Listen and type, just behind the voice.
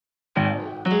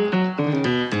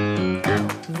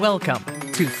Welcome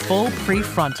to Full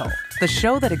Prefrontal, the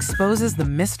show that exposes the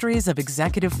mysteries of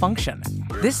executive function.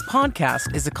 This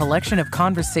podcast is a collection of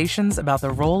conversations about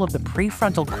the role of the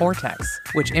prefrontal cortex,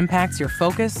 which impacts your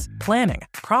focus, planning,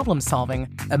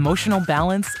 problem-solving, emotional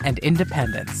balance, and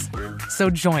independence.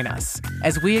 So join us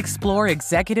as we explore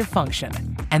executive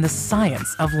function and the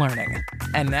science of learning.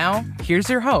 And now,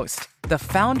 here's your host, the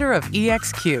founder of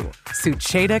EXQ,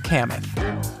 Sucheta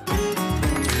Kamath.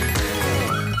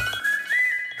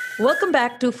 Welcome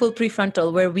back to Full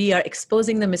Prefrontal, where we are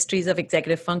exposing the mysteries of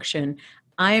executive function.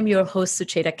 I am your host,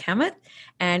 Sucheta Kamath,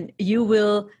 and you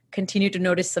will continue to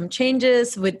notice some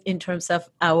changes in terms of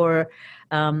our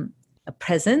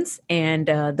presence and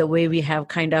the way we have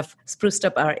kind of spruced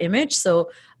up our image. So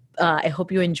I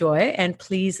hope you enjoy, and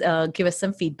please give us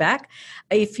some feedback.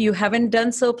 If you haven't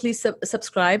done so, please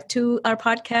subscribe to our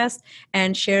podcast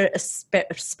and share,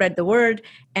 spread the word,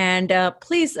 and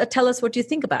please tell us what you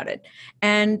think about it.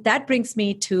 And that brings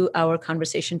me to our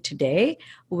conversation today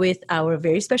with our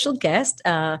very special guest,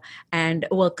 and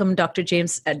welcome Dr.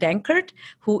 James Danckert,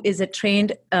 who is a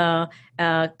trained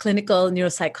clinical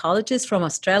neuropsychologist from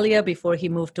Australia before he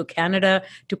moved to Canada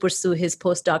to pursue his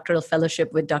postdoctoral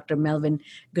fellowship with Dr. Melvyn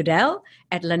Goodale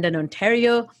at London,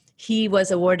 Ontario. He was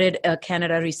awarded a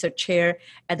Canada Research Chair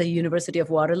at the University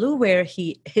of Waterloo, where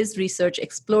his research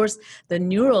explores the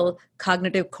neural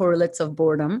cognitive correlates of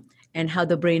boredom and how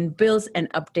the brain builds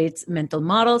and updates mental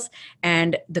models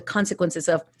and the consequences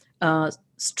of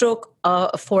stroke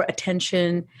for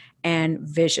attention and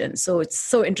vision. So it's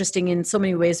so interesting in so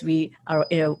many ways. Our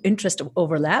interest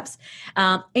overlaps.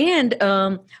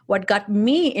 What got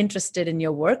me interested in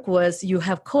your work was you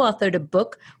have co-authored a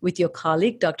book with your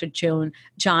colleague, Dr. John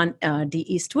D.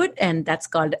 Eastwood, and that's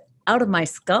called Out of My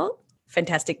Skull.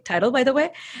 Fantastic title, by the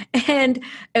way, and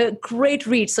a great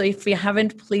read. So if you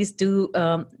haven't, please do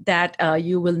that.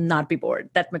 You will not be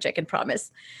bored. That much I can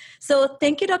promise. So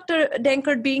thank you, Dr.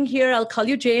 Danckert, being here. I'll call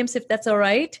you James, if that's all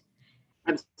right.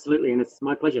 Absolutely, and it's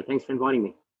my pleasure. Thanks for inviting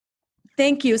me.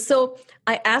 Thank you. So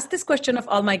I ask this question of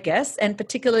all my guests, and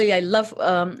particularly I love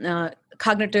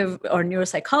cognitive or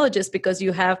neuropsychologists because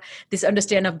you have this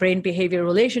understanding of brain-behavior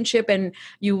relationship, and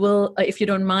you will, if you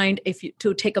don't mind,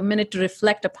 to take a minute to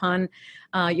reflect upon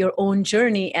your own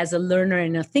journey as a learner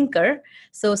and a thinker.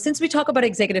 So since we talk about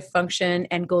executive function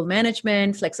and goal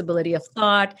management, flexibility of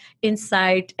thought,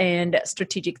 insight, and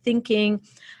strategic thinking,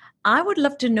 I would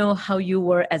love to know how you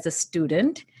were as a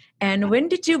student, and when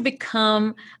did you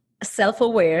become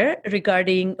self-aware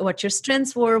regarding what your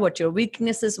strengths were, what your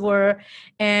weaknesses were,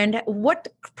 and what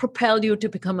propelled you to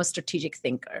become a strategic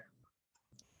thinker?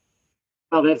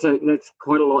 Well, that's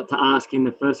quite a lot to ask in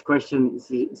the first question,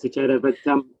 Sucheta. But if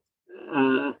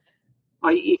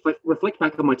I reflect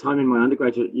back on my time in my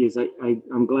undergraduate years,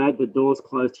 I'm glad the doors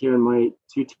closed here and my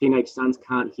two teenage sons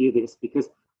can't hear this, because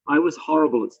I was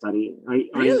horrible at studying.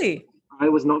 Really? I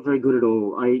was not very good at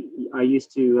all. I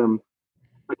used to,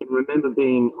 I can remember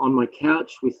being on my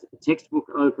couch with the textbook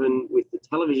open, with the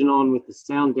television on, with the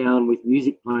sound down, with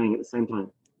music playing at the same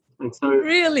time. And so,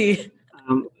 really,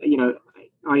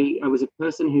 I was a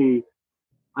person who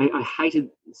I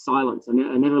hated silence. I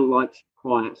never liked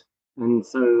quiet. And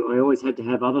so I always had to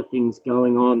have other things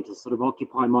going on to sort of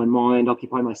occupy my mind,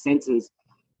 occupy my senses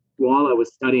while I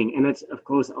was studying. And that's, of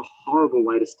course, a horrible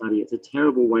way to study. It's a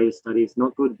terrible way to study. It's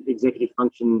not good executive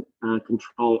function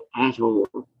control at all.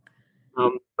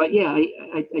 But yeah,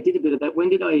 I did a bit of that. When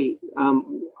did if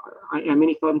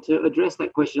I'm to address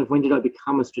that question of when did I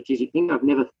become a strategic thinker, I've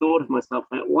never thought of myself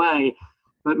that way.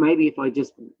 But maybe if I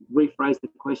just rephrase the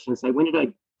question and say, when did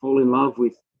I fall in love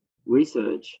with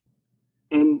research?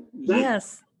 And that,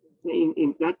 yes,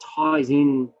 that ties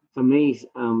in for me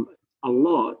a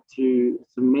lot to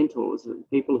some mentors,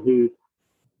 people who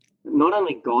not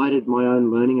only guided my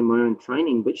own learning and my own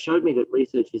training, but showed me that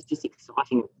research is just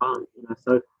exciting and fun.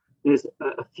 So there's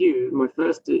a few. My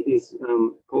first is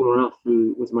Paul Moruff,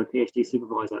 who was my PhD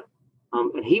supervisor,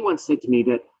 and he once said to me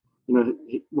that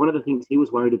one of the things he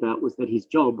was worried about was that his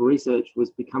job, research,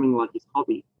 was becoming like his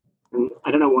hobby. And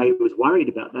I don't know why he was worried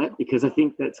about that, because I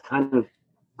think that's kind of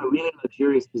a really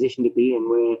luxurious position to be in,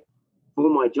 where for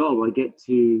my job I get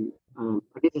to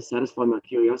satisfy my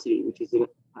curiosity, which is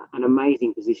an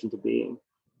amazing position to be in.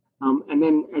 And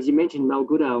then, as you mentioned, Mel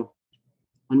Goodale,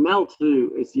 and Mel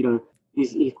too is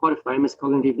he's quite a famous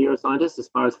cognitive neuroscientist as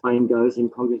far as fame goes in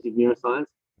cognitive neuroscience.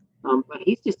 But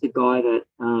he's just a guy that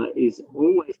is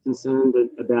always concerned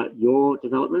about your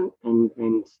development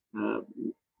and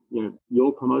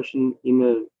your promotion in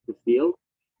the field.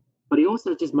 But he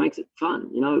also just makes it fun.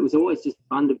 It was always just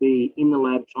fun to be in the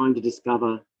lab trying to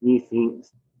discover new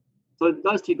things. So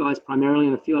those two guys primarily,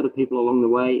 and a few other people along the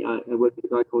way, I worked with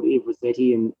a guy called Yves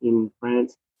Rossetti in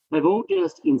France. They've all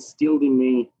just instilled in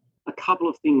me a couple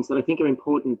of things that I think are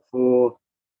important for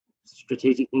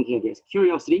strategic thinking, I guess.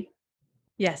 Curiosity.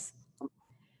 Yes.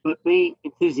 But be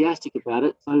enthusiastic about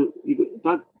it. So you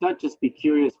don't just be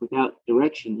curious without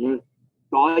direction. You know,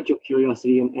 guide your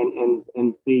curiosity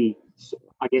and be,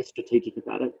 I guess, strategic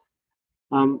about it.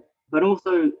 But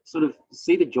also sort of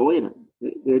see the joy in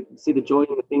it. See the joy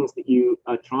in the things that you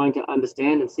are trying to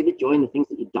understand, and see the joy in the things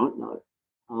that you don't know.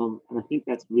 And I think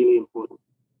that's really important.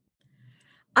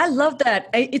 I love that.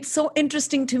 It's so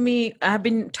interesting to me. I've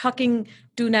been talking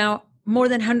to now more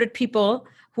than 100 people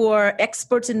who are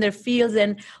experts in their fields.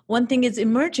 And one thing is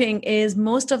emerging is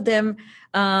most of them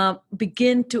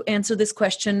begin to answer this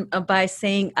question by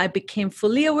saying, I became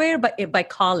fully aware by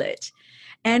college.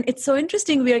 And it's so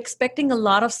interesting. We are expecting a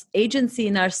lot of agency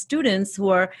in our students who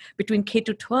are between K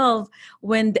to 12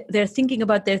 when they're thinking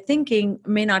about their thinking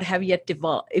may not have yet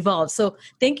evolved. So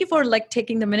thank you for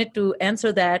taking the minute to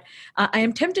answer that. I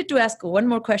am tempted to ask one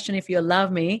more question if you allow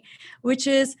me, which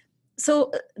is,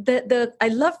 so I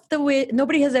love the way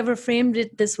nobody has ever framed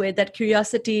it this way, that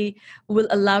curiosity will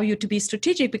allow you to be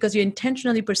strategic because you're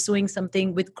intentionally pursuing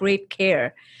something with great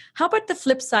care. How about the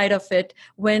flip side of it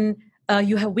when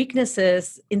you have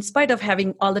weaknesses in spite of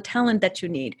having all the talent that you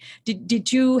need?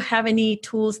 Did you have any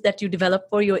tools that you developed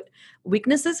for your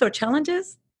weaknesses or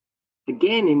challenges?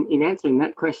 Again, in answering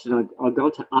that question, I'll go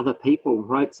to other people,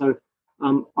 right? So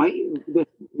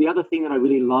the other thing that I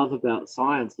really love about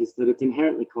science is that it's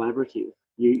inherently collaborative.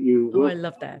 You work, I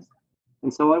love that.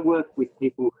 And so I work with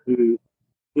people who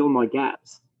fill my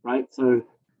gaps, right? So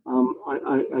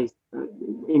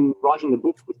in writing the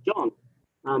book with John,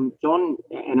 John,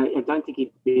 and I don't think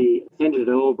he'd be offended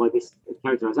at all by this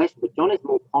characterization, but John is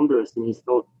more ponderous in his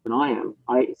thoughts than I am.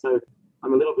 So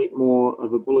I'm a little bit more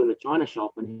of a bull in the china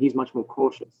shop, and he's much more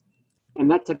cautious. And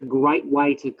that's a great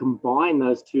way to combine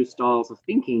those two styles of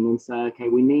thinking and say, okay,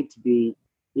 we need to be,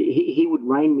 he would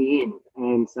rein me in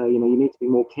and say, you need to be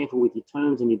more careful with your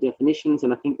terms and your definitions.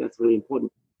 And I think that's really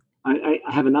important. I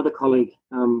have another colleague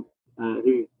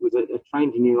who was a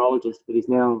trained neurologist, but is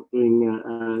now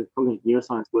doing cognitive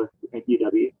neuroscience work at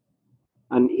UW.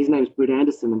 And his name is Britt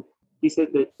Anderson. And he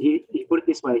said that he put it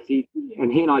this way, he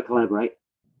and I collaborate.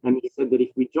 And he said that if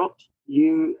we dropped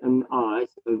you and I,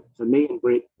 so me and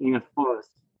Britt, in a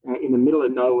forest in the middle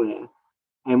of nowhere,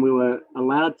 and we were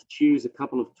allowed to choose a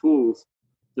couple of tools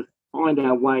to find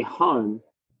our way home,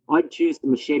 I'd choose the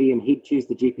machete and he'd choose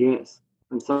the GPS.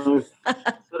 And so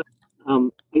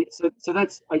so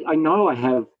that's, I know I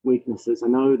have weaknesses. I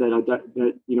know that I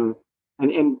don't,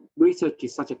 and research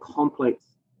is such a complex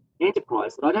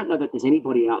enterprise that I don't know that there's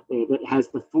anybody out there that has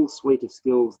the full suite of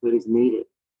skills that is needed.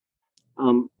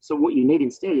 So what you need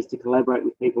instead is to collaborate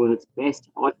with people, and it's best,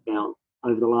 I've found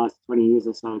over the last 20 years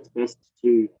or so, it's best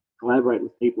to collaborate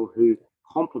with people who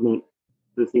complement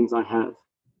the things I have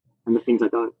and the things I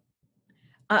don't.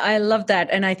 I love that.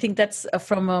 And I think that's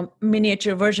from a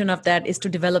miniature version of that is to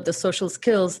develop the social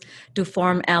skills to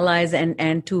form allies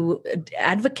and to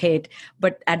advocate.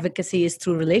 But advocacy is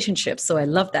through relationships. So I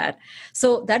love that.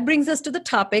 So that brings us to the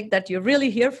topic that you're really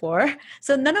here for.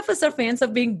 So none of us are fans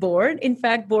of being bored. In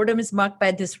fact, boredom is marked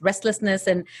by this restlessness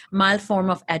and mild form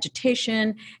of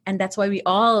agitation. And that's why we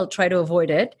all try to avoid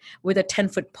it with a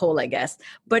 10-foot pole, I guess.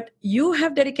 But you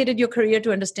have dedicated your career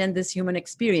to understand this human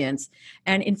experience.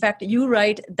 And in fact, you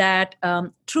write that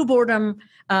true boredom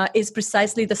is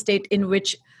precisely the state in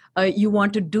which you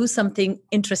want to do something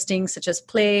interesting, such as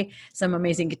play some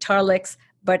amazing guitar licks,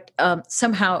 but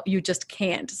somehow you just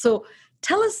can't. So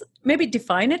tell us, maybe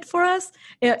define it for us,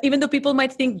 even though people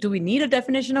might think, do we need a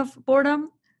definition of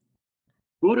boredom?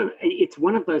 Boredom, it's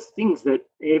one of those things that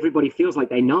everybody feels like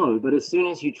they know, but as soon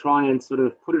as you try and sort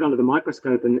of put it under the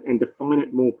microscope and define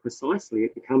it more precisely,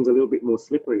 it becomes a little bit more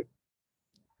slippery.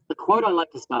 The quote I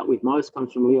like to start with most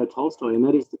comes from Leo Tolstoy, and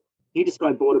that is, he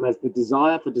described boredom as the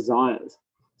desire for desires.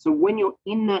 So when you're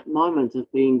in that moment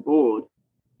of being bored,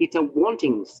 it's a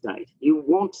wanting state. You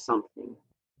want something.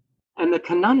 And the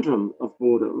conundrum of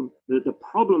boredom, the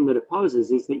problem that it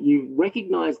poses, is that you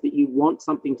recognize that you want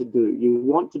something to do. You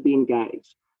want to be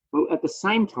engaged. But at the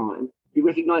same time, you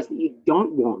recognize that you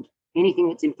don't want anything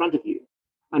that's in front of you.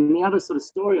 And the other sort of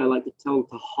story I like to tell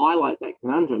to highlight that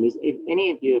conundrum is, if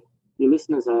any of your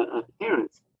listeners are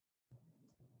parents,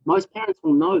 most parents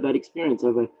will know that experience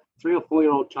of a 3 or 4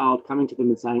 year old child coming to them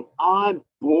and saying, I'm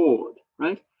bored,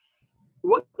 right?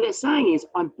 What they're saying is,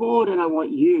 I'm bored and I want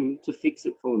you to fix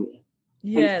it for me.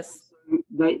 Yes.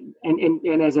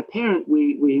 And as a parent,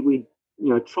 we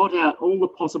trot out all the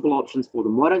possible options for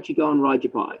them. Why don't you go and ride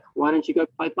your bike? Why don't you go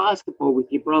play basketball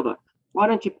with your brother? Why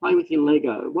don't you play with your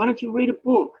Lego? Why don't you read a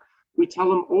book? We tell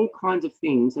them all kinds of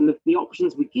things, and the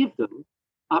options we give them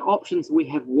are options we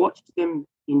have watched them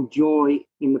enjoy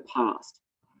in the past.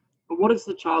 But what does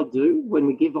the child do when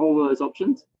we give all those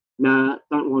options? Nah,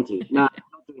 don't want to. Nah,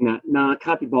 not doing that. Nah,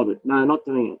 can't be bothered. Nah, not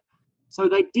doing it. So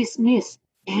they dismiss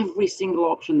every single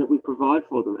option that we provide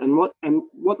for them. And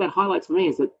what that highlights for me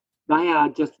is that they are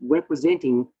just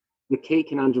representing the key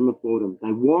conundrum of boredom.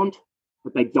 They want,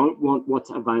 but they don't want what's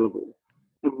available.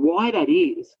 And why that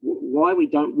is, why we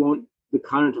don't want the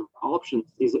current of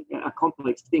options is a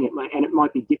complex thing. It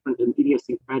might be different and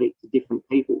idiosyncratic to different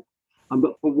people.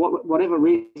 But for whatever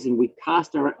reason, we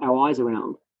cast our eyes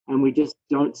around and we just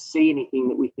don't see anything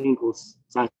that we think will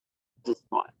satisfy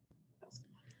us.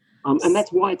 And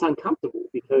that's why it's uncomfortable,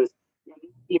 because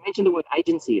you mentioned the word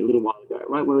agency a little while ago,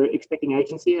 right? We're expecting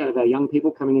agency out of our young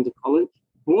people coming into college.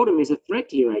 Boredom is a threat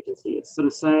to your agency. It's sort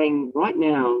of saying, right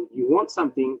now, you want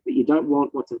something, but you don't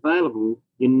want what's available.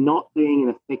 You're not being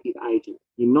an effective agent.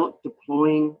 You're not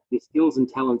deploying your skills and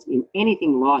talents in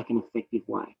anything like an effective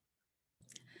way.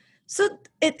 So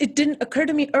it didn't occur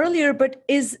to me earlier, but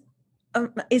is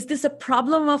this a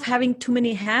problem of having too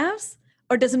many haves,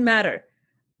 or doesn't matter?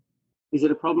 Is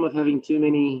it a problem of having too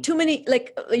many,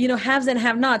 like, haves and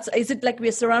have-nots? Is it like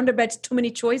we're surrounded by too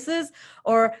many choices?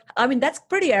 Or, I mean, that's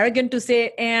pretty arrogant to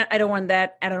say, I don't want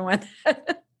that, I don't want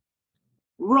that.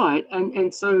 Right.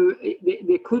 And so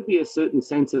there could be a certain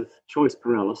sense of choice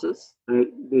paralysis.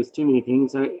 There's too many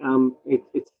things.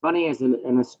 It's funny, as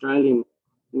an Australian,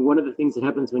 one of the things that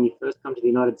happens when you first come to the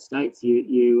United States,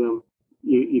 you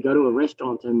go to a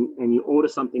restaurant and you order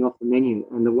something off the menu,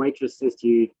 and the waitress says to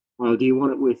you, well, do you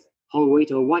want it with whole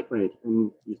wheat or white bread?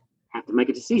 And you have to make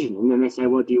a decision. And then they say,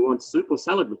 well, do you want soup or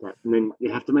salad with that? And then you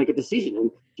have to make a decision.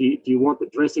 And do you want the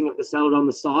dressing of the salad on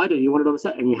the side, or do you want it on the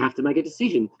side? And you have to make a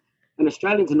decision. And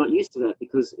Australians are not used to that,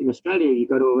 because in Australia, you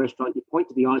go to a restaurant, you point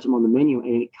to the item on the menu,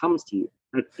 and it comes to you.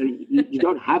 You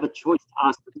don't have a choice to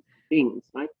ask for things,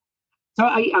 right? So,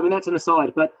 I mean, that's an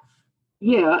aside. But,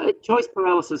 yeah, choice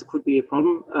paralysis could be a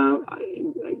problem.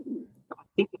 I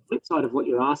think the flip side of what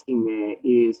you're asking there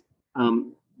is,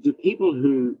 do people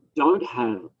who don't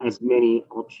have as many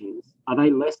options, are they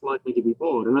less likely to be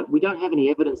bored? And we don't have any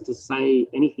evidence to say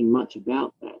anything much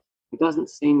about that. It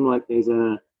doesn't seem like there's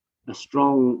a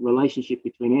strong relationship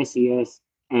between SES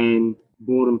and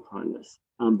boredom proneness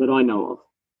that I know of.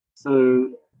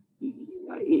 So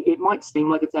it might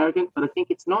seem like it's arrogant, but I think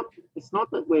it's not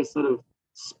that we're sort of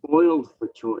spoiled for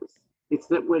choice. It's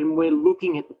that when we're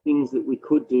looking at the things that we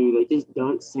could do, they just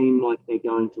don't seem like they're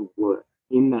going to work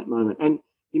in that moment. And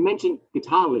you mentioned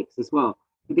guitar licks as well.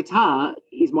 The guitar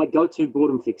is my go-to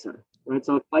boredom fixer, right?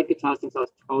 So I've played guitar since I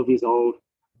was 12 years old.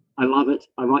 I love it.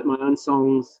 I write my own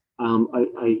songs.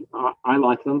 I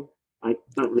like them. I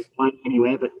don't really play them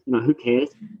anywhere, but who cares?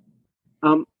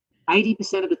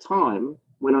 80% of the time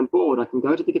when I'm bored, I can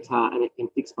go to the guitar and it can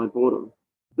fix my boredom.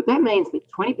 But that means that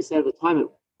 20% of the time it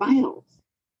fails,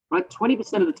 right? 20%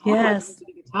 of the time, yes. I go to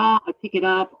the guitar, I pick it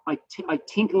up, I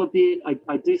tinkle a bit,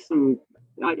 I do some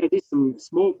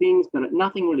small things, but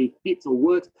nothing really fits or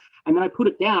works. And then I put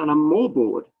it down and I'm more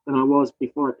bored than I was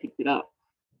before I picked it up.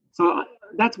 So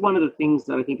that's one of the things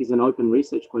that I think is an open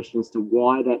research question as to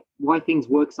why things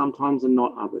work sometimes and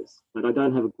not others. But I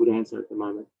don't have a good answer at the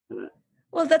moment for that.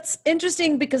 Well, that's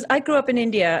interesting, because I grew up in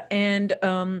India, and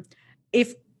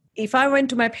if I went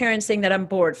to my parents saying that I'm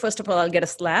bored, first of all, I'll get a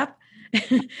slap.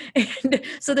 And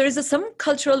so there is some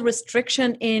cultural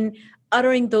restriction in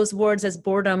uttering those words as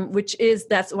boredom,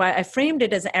 that's why I framed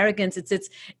it as arrogance.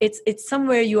 It's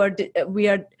somewhere you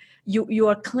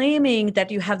are claiming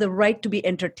that you have the right to be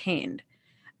entertained.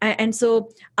 And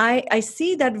so I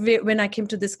see that when I came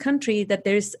to this country, that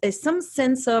there's some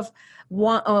sense of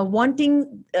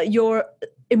wanting your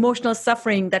emotional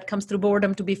suffering that comes through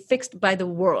boredom to be fixed by the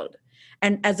world,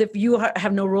 and as if you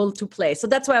have no role to play. So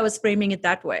that's why I was framing it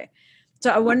that way.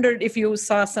 So I wondered if you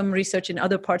saw some research in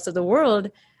other parts of the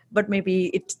world, but maybe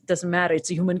it doesn't matter.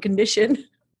 It's a human condition.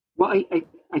 Well,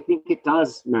 I think it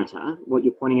does matter what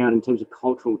you're pointing out in terms of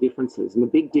cultural differences. And the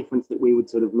big difference that we would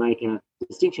sort of make a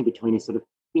distinction between is sort of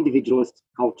individualist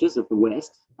cultures of the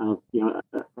West,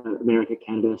 America,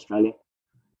 Canada, Australia,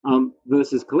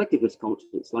 versus collectivist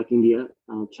cultures like India,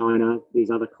 China,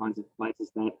 these other kinds of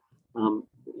places that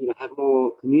have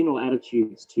more communal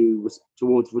attitudes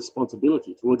towards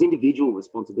responsibility, towards individual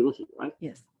responsibility, right?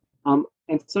 Yes. And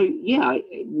so,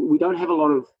 we don't have a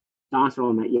lot of data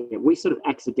on that yet. We sort of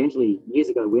years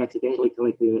ago,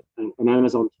 collected an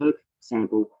Amazon Turk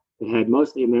sample that had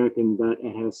mostly American, but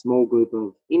it had a small group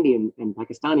of Indian and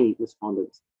Pakistani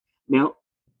respondents. Now,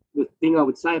 the thing I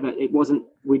would say about it wasn't,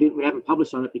 we haven't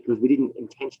published on it because we didn't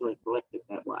intentionally collect it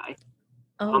that way.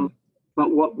 Oh.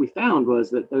 But what we found was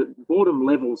that the boredom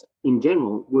levels in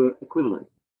general were equivalent,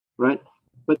 right?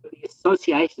 But the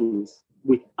associations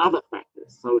with other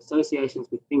factors, so associations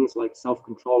with things like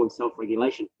self-control and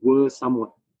self-regulation, were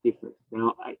somewhat different.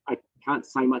 Now, I can't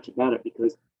say much about it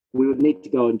because we would need to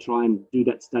go and try and do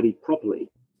that study properly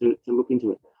to look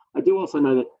into it. I do also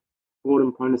know that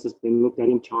boredom proneness has been looked at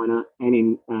in China and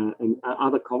in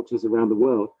other cultures around the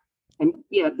world. And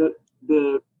yeah,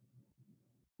 the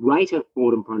rate of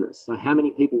boredom proneness, so how many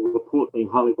people report being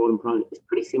highly boredom prone, is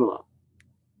pretty similar.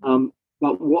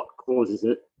 But what causes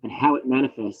it and how it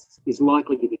manifests is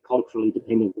likely to be culturally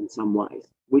dependent in some ways.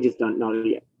 We just don't know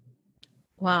yet.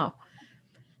 Wow.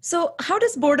 So how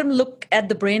does boredom look at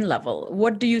the brain level?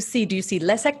 What do you see? Do you see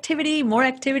less activity, more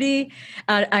activity?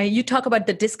 You talk about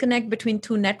the disconnect between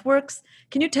two networks.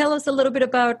 Can you tell us a little bit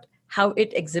about how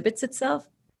it exhibits itself?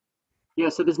 Yeah,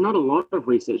 so there's not a lot of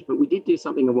research, but we did do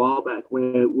something a while back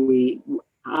where we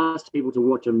asked people to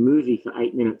watch a movie for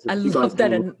 8 minutes. I love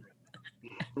that.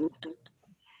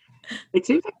 It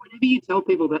seems like whenever you tell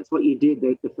people that's what you did,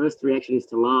 the first reaction is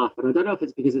to laugh. And I don't know if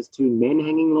it's because it's two men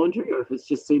hanging laundry or if it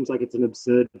just seems like it's an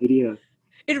absurd video.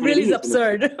 It really is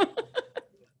absurd.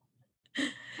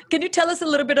 Can you tell us a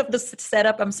little bit of the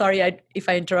setup? I'm sorry if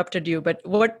I interrupted you, but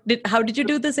how did you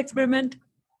do this experiment?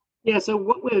 Yeah, so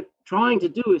what we're trying to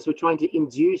do is we're trying to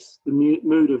induce the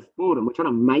mood of boredom. We're trying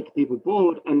to make people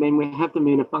bored, and then we have them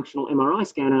in a functional MRI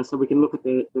scanner so we can look at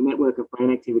the network of brain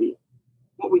activity.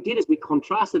 What we did is we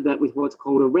contrasted that with what's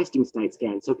called a resting state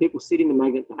scan. So people sit in the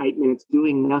magnet for 8 minutes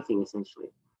doing nothing, essentially.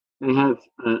 They have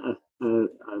a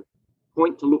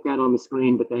point to look at on the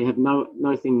screen, but they have no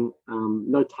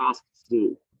tasks to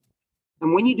do.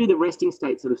 And when you do the resting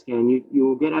state sort of scan,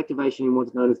 you'll get activation in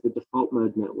what's known as the default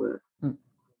mode network.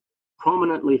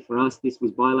 Prominently for us, this was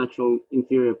bilateral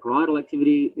inferior parietal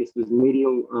activity. This was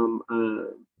medial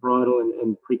parietal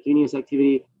and precuneus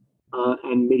activity,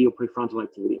 and medial prefrontal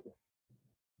activity.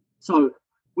 So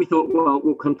we thought, well,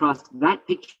 we'll contrast that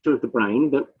picture of the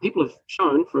brain that people have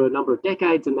shown for a number of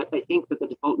decades, and that they think that the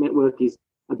default network is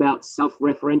about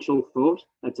self-referential thought.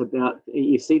 That's about,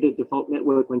 you see the default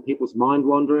network when people's mind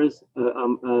wanders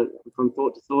from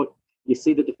thought to thought. You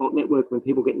see the default network when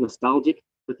people get nostalgic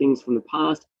for things from the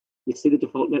past. You see the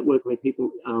default network when people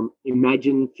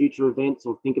imagine future events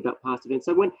or think about past events.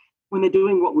 So when they're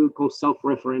doing what we would call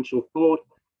self-referential thought,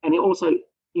 and also,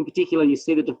 in particular, you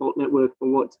see the default network for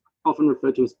what's often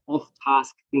referred to as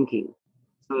off-task thinking.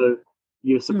 So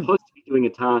you're supposed to be doing a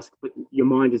task, but your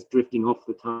mind is drifting off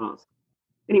the task.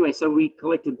 Anyway, so we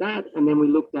collected that, and then we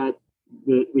looked at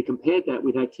we compared that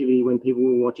with activity when people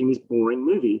were watching this boring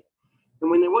movie. And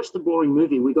when they watched the boring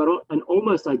movie, we got an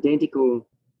almost identical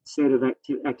set of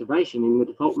activation in the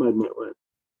default mode network.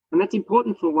 And that's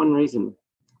important for one reason,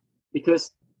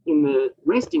 because in the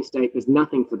resting state, there's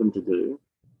nothing for them to do.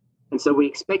 And so we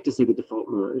expect to see the default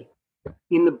mode.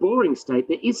 In the boring state,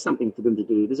 there is something for them to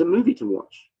do. There's a movie to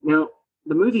watch. Now,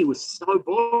 the movie was so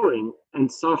boring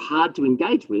and so hard to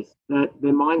engage with that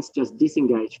their minds just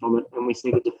disengage from it, and we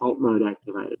see the default mode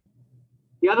activated.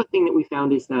 The other thing that we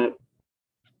found is that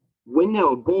when they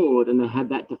were bored and they had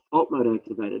that default mode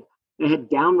activated, they had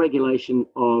downregulation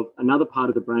of another part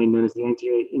of the brain known as the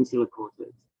anterior insular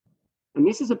cortex. And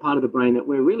this is a part of the brain that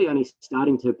we're really only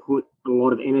starting to put a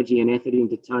lot of energy and effort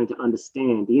into trying to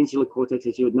understand. The insular cortex,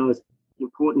 as you would know, is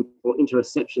important for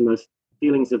interoception, those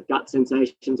feelings of gut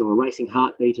sensations or a racing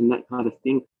heartbeat and that kind of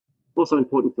thing. Also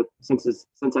important for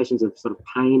sensations of sort of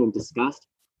pain and disgust.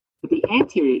 But the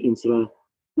anterior insular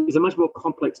is a much more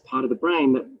complex part of the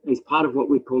brain that is part of what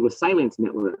we call the salience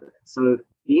network. So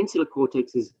the insular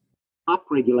cortex is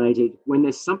upregulated when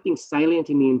there's something salient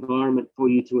in the environment for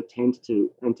you to attend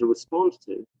to and to respond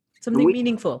to. Something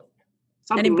meaningful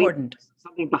and important.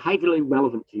 Something behaviorally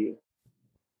relevant to you.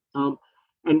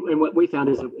 And what we found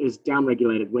is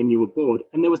downregulated when you were bored.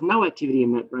 And there was no activity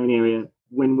in that brain area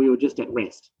when we were just at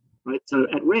rest, right? So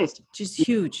at rest... Which is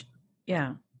huge,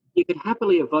 yeah. You could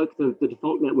happily evoke the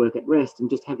default network at rest and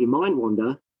just have your mind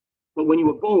wander. But when you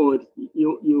were bored,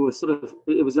 you were sort of,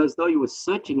 it was as though you were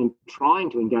searching and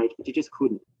trying to engage, but you just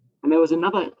couldn't. And there was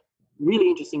another really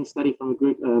interesting study from a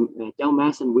group,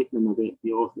 Delmas and Whitman are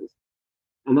the authors.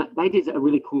 And that they did a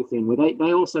really cool thing where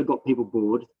they also got people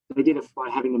bored. They did it by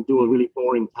having them do a really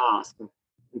boring task.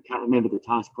 I can't remember the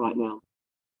task right now.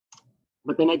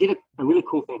 But then they did a really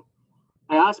cool thing.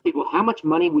 They asked people, how much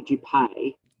money would you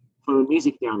pay for a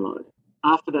music download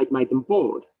after they'd made them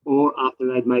bored or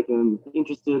after they'd made them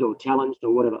interested or challenged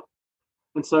or whatever?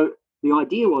 And so the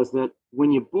idea was that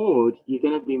when you're bored, you're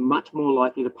going to be much more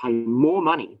likely to pay more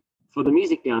money for the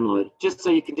music download, just so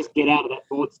you can just get out of that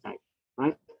bored state,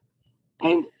 right?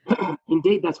 And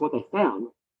indeed, that's what they found,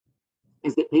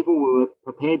 is that people were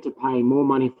prepared to pay more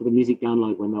money for the music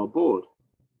download when they were bored.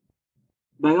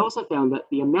 They also found that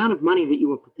the amount of money that you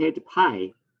were prepared to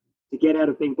pay to get out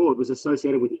of being bored was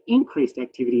associated with increased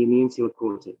activity in the insular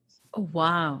cortex. Oh,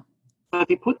 wow. So if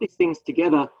you put these things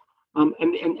together, and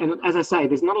as I say,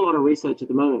 there's not a lot of research at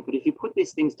the moment, but if you put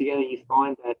these things together, you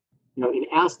find that, in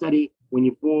our study, when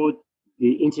you're bored,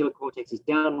 the insular cortex is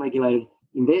downregulated.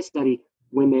 In their study,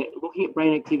 when they're looking at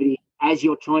brain activity as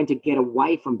you're trying to get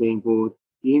away from being bored,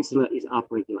 the insula is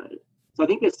upregulated. So I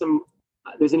think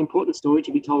there's an important story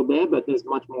to be told there, but there's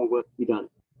much more work to be done.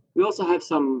 We also have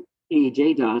some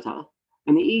EEG data,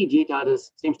 and the EEG data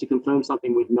seems to confirm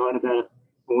something we've known about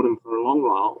boredom for a long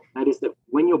while. That is that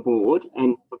when you're bored,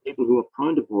 and for people who are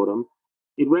prone to boredom,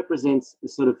 it represents a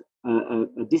sort of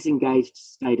a disengaged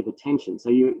state of attention. So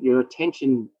your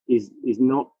attention is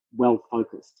not well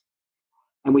focused.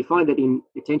 And we find that in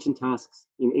attention tasks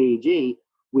in EEG,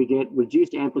 we get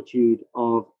reduced amplitude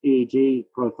of EEG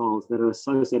profiles that are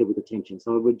associated with attention.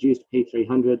 So a reduced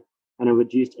P300 and a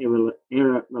reduced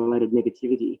error-related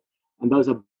negativity. And those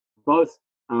are both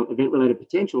event-related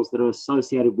potentials that are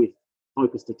associated with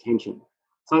focused attention.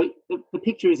 So the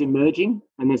picture is emerging,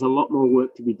 and there's a lot more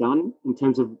work to be done in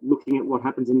terms of looking at what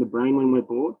happens in the brain when we're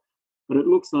bored. But it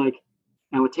looks like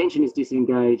our attention is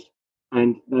disengaged,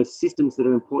 and those systems that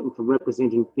are important for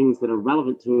representing things that are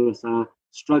relevant to us are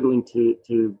struggling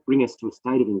to bring us to a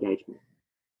state of engagement.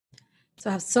 So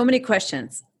I have so many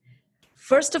questions.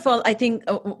 First of all, I think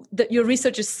that your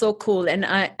research is so cool. And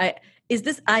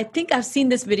I think I've seen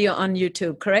this video on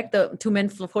YouTube, correct? The two men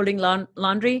folding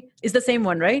laundry is the same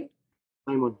one, right?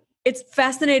 Same one. It's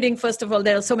fascinating. First of all,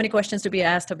 there are so many questions to be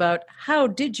asked about how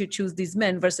did you choose these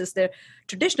men versus their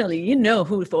traditionally,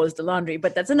 who folds the laundry,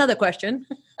 but that's another question.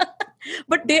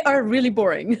 But they are really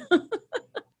boring.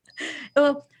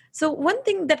 So one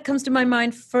thing that comes to my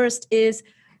mind first is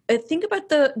think about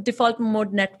the default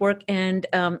mode network and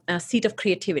a seat of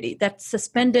creativity, that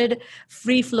suspended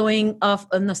free flowing of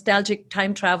a nostalgic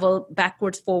time travel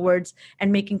backwards, forwards,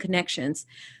 and making connections.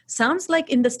 Sounds like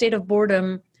in the state of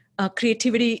boredom,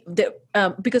 creativity,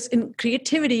 because in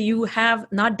creativity, you have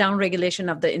not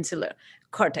downregulation of the insular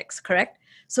cortex, correct?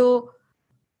 So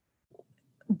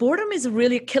boredom is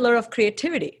really a killer of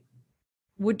creativity.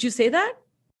 Would you say that?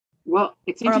 Well,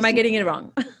 it's or am I getting it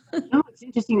wrong? No, it's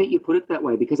interesting that you put it that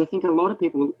way, because I think a lot of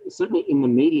people, certainly in the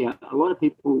media, a lot of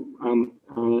people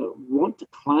want to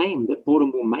claim that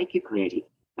boredom will make you creative.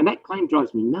 And that claim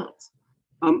drives me nuts.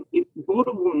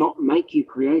 Boredom will not make you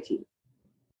creative.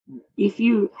 If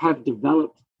you have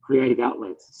developed creative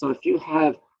outlets, so if you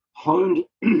have honed,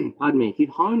 if you've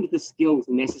honed the skills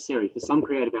necessary for some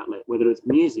creative outlet, whether it's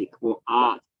music or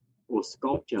art or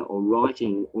sculpture or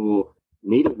writing or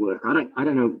needlework, I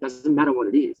don't know, it doesn't matter what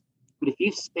it is. But if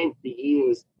you've spent the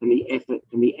years and the effort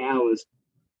and the hours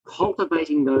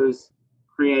cultivating those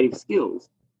creative skills,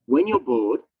 when you're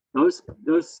bored, those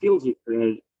skills you've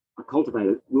created are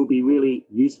cultivated will be really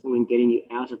useful in getting you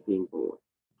out of being bored.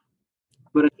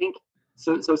 But I think,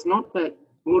 so it's not that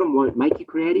boredom won't make you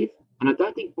creative, and I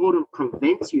don't think boredom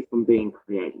prevents you from being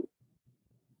creative.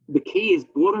 The key is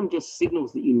boredom just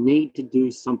signals that you need to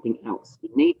do something else. You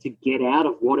need to get out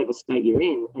of whatever state you're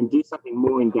in and do something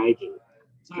more engaging.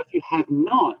 So if you have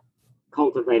not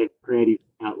cultivated creative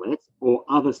outlets or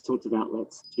other sorts of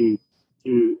outlets to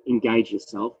engage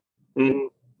yourself, then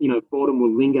boredom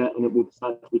will linger and it will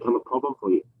start to become a problem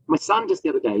for you. My son just the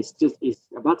other day is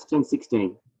about to turn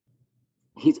 16.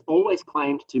 He's always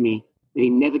claimed to me that he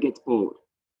never gets bored.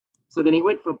 So then he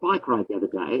went for a bike ride the other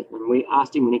day, and we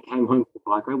asked him when he came home from the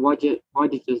bike ride, why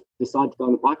did you decide to go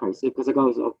on the bike ride? He said, because I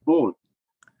was bored.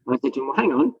 And I said to him, well,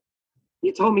 hang on,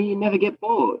 you told me you never get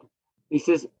bored. He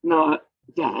says, no,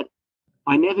 Dad,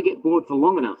 I never get bored for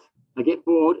long enough. I get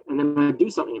bored and then I do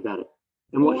something about it.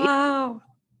 And wow,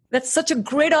 that's such a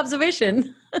great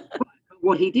observation.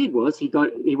 What he did was he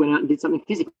went out and did something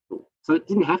physical. So it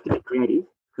didn't have to be creative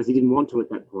because he didn't want to at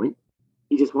that point.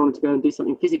 He just wanted to go and do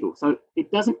something physical. So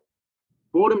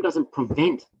boredom doesn't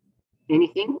prevent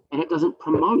anything and it doesn't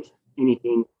promote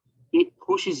anything. It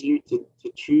pushes you to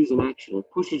choose an action. It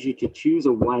pushes you to choose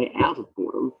a way out of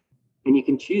boredom. And you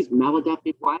can choose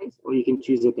maladaptive ways or you can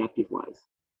choose adaptive ways.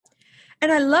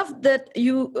 And I love that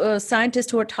you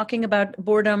scientists who are talking about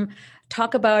boredom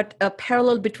talk about a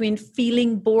parallel between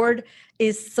feeling bored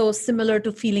is so similar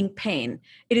to feeling pain.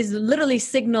 It is literally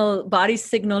body's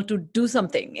signal to do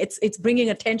something. It's bringing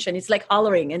attention. It's like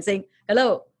hollering and saying,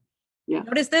 hello,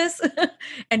 notice this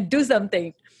and do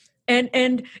something.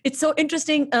 And it's so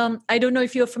interesting. I don't know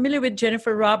if you're familiar with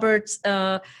Jennifer Roberts.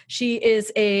 She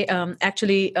is a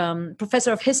actually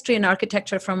professor of history and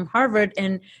architecture from Harvard,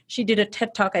 and she did a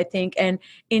TED Talk, I think. And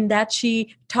in that,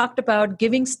 she talked about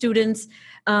giving students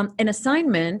an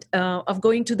assignment of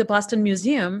going to the Boston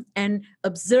Museum and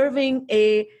observing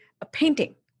a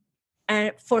painting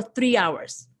and for 3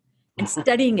 hours and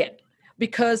studying it,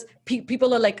 because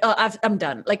people are like, oh, I'm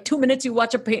done. Like 2 minutes, you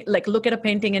watch look at a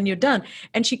painting and you're done.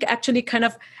 And she actually kind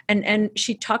of, and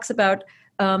she talks about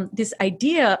this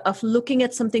idea of looking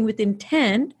at something with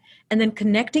intent and then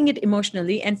connecting it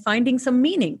emotionally and finding some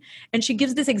meaning. And she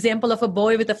gives this example of a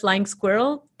boy with a flying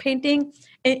squirrel painting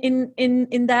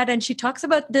in that. And she talks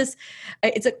about this.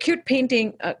 It's a cute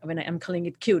painting. I'm calling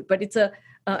it cute, but it's a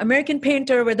American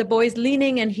painter where the boy is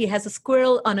leaning and he has a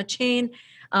squirrel on a chain,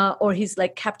 or he's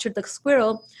like captured the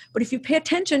squirrel. But if you pay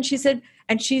attention, she said,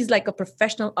 and she's like a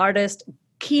professional artist,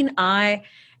 keen eye.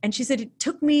 And she said, it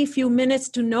took me a few minutes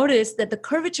to notice that the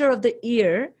curvature of the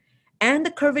ear and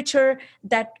the curvature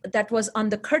that was on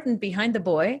the curtain behind the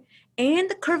boy and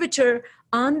the curvature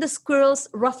on the squirrel's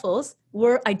ruffles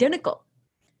were identical.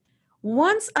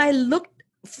 Once I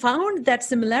found that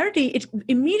similarity, it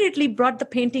immediately brought the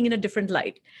painting in a different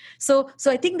light. So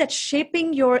I think that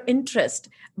shaping your interest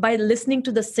by listening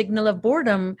to the signal of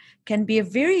boredom can be a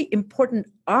very important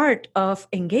art of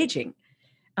engaging,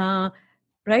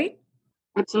 right?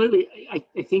 Absolutely.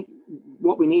 I think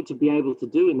what we need to be able to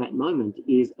do in that moment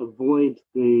is avoid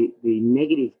the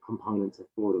negative components of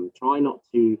boredom. Try not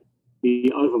to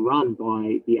be overrun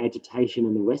by the agitation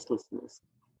and the restlessness.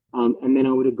 And then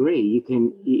I would agree, you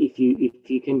can, if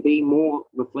you can be more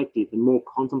reflective and more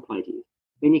contemplative,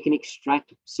 then you can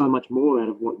extract so much more out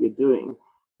of what you're doing.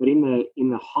 But in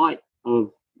the height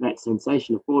of that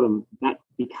sensation of boredom, that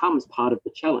becomes part of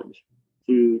the challenge,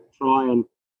 to try and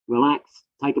relax,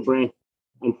 take a breath,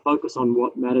 and focus on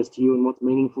what matters to you and what's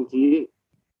meaningful to you.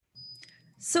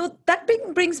 So that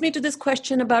brings me to this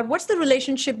question about what's the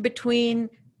relationship between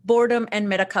boredom and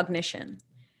metacognition?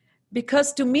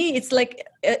 Because to me, it's like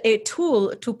a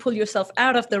tool to pull yourself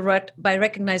out of the rut by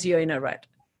recognizing you're in a rut.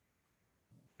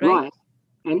 Right.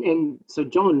 And so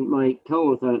John, my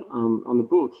co-author on the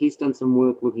book, he's done some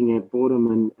work looking at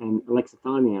boredom and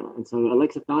alexithymia. And so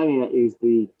alexithymia is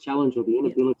the challenge or the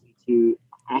inability to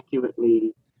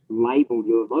accurately label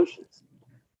your emotions.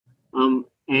 And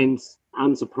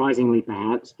unsurprisingly,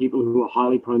 perhaps, people who are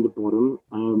highly prone to boredom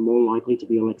are more likely to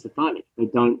be alexithymic.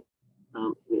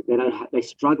 They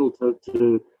struggle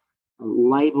to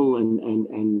label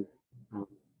and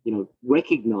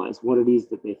recognize what it is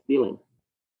that they're feeling.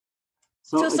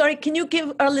 So sorry, can you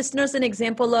give our listeners an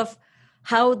example of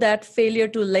how that failure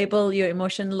to label your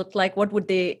emotion looked like? What would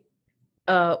they,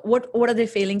 what are they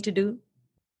failing to do?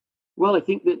 Well, I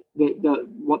think that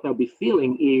what they'll be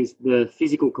feeling is the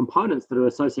physical components that are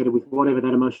associated with whatever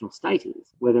that emotional state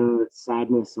is, whether it's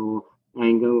sadness or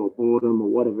anger or boredom or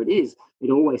whatever it is.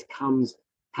 It always comes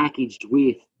packaged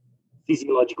with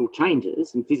physiological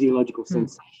changes and physiological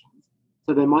sensations.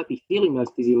 So they might be feeling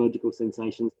those physiological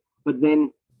sensations, but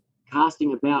then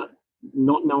casting about,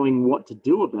 not knowing what to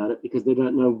do about it because they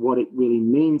don't know what it really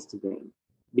means to them,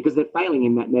 because they're failing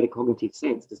in that metacognitive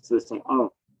sense to sort of say,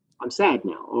 oh, I'm sad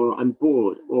now, or I'm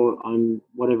bored, or I'm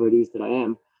whatever it is that I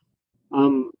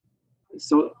am.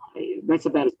 So that's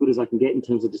about as good as I can get in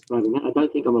terms of describing that. I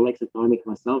don't think I'm alexithymic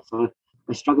myself, so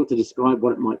I struggle to describe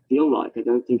what it might feel like. I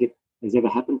don't think it has ever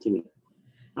happened to me.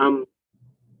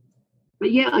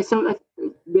 But yeah, so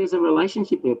there's a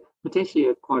relationship there,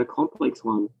 potentially quite a complex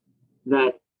one,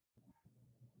 that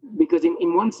because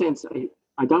in one sense,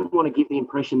 I don't want to give the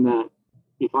impression that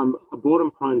if I'm a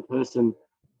boredom-prone person,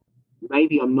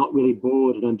 maybe I'm not really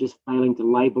bored and I'm just failing to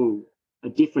label a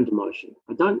different emotion.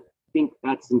 I don't think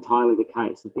that's entirely the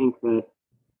case. I think that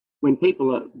when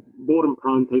people are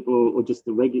boredom-prone people, or just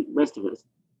the rest of us,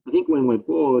 I think when we're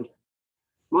bored,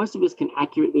 most of us can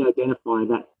accurately identify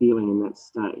that feeling in that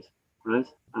state, right?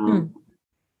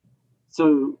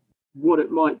 So what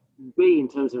it might be in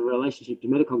terms of relationship to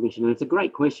metacognition, and it's a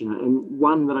great question, and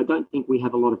one that I don't think we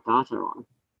have a lot of data on.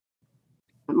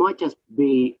 It might just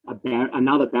be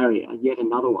another barrier, yet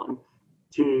another one,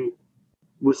 to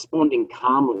responding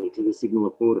calmly to the signal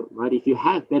of boredom, right? If you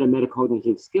have better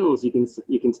metacognitive skills, you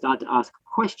can start to ask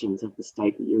questions of the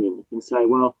state that you're in. You can say,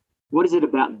 well, what is it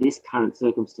about this current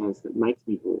circumstance that makes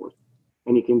me bored?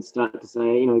 And you can start to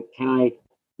say, can I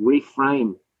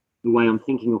reframe the way I'm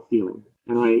thinking or feeling?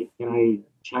 Can I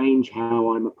change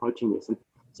how I'm approaching this? And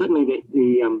certainly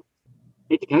the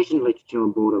education literature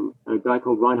on boredom, a guy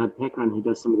called Reinhard Peckran, who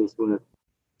does some of this work,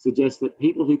 suggests that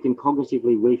people who can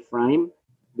cognitively reframe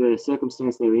the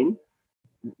circumstance they're in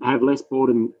have less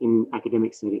boredom in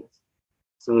academic settings.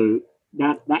 So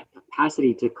that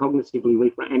capacity to cognitively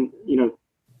reframe, and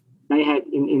they had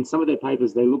in some of their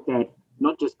papers, they looked at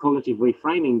not just cognitive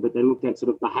reframing, but they looked at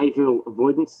sort of behavioral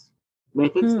avoidance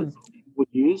methods that some people would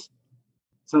use.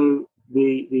 So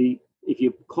if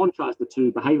you contrast the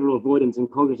two, behavioral avoidance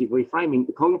and cognitive reframing,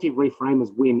 the cognitive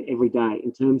reframers win every day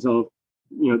in terms of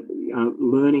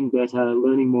learning better,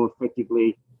 learning more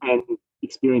effectively, and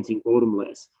experiencing boredom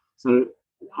less. So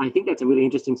I think that's a really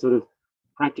interesting sort of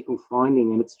practical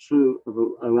finding, and it's true of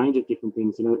a range of different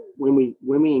things. When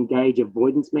we engage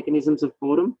avoidance mechanisms of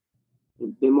boredom,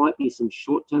 there might be some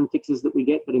short-term fixes that we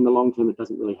get, but in the long term, it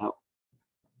doesn't really help.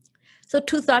 So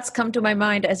two thoughts come to my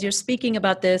mind as you're speaking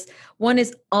about this. One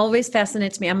is always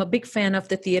fascinates me. I'm a big fan of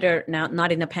the theater now,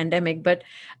 not in a pandemic, but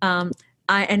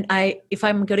if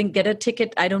I'm going to get a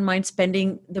ticket, I don't mind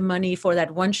spending the money for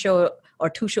that one show or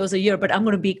two shows a year, but I'm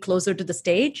going to be closer to the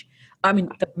stage. I mean,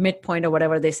 the midpoint or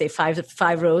whatever they say,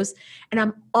 five rows. And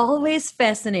I'm always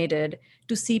fascinated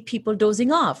to see people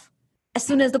dozing off as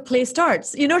soon as the play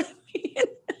starts. You know what I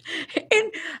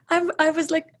mean? And I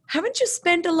was like, haven't you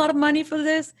spent a lot of money for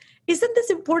this? Isn't this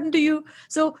important to you?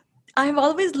 So I've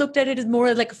always looked at it as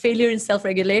more like a failure in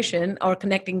self-regulation or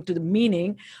connecting to the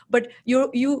meaning. But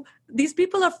these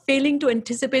people are failing to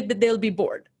anticipate that they'll be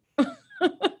bored.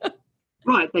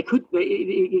 Right. It could.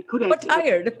 But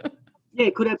tired. Yeah,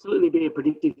 it could absolutely be a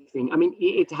predictive thing. I mean,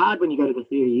 it's hard when you go to the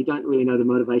theatre. You don't really know the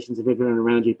motivations of everyone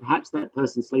around you. Perhaps that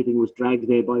person sleeping was dragged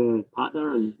there by their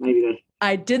partner, and maybe they...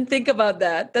 I didn't think about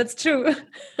that. That's true.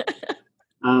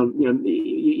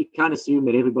 You can't assume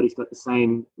that everybody's got the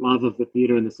same love of the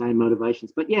theatre and the same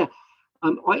motivations. But yeah,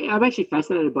 I'm actually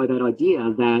fascinated by that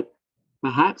idea that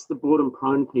perhaps the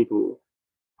boredom-prone people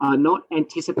are not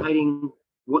anticipating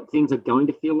what things are going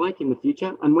to feel like in the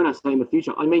future. And when I say in the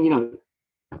future, I mean,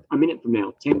 a minute from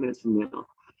now, 10 minutes from now.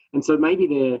 And so maybe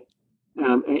they're,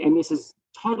 and this is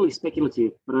totally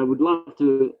speculative, but I would love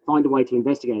to find a way to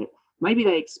investigate it. Maybe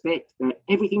they expect that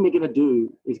everything they're going to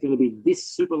do is going to be this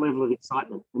super level of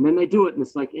excitement. And then they do it and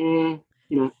it's like, And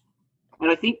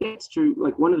I think that's true.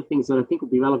 Like one of the things that I think will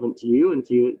be relevant to you and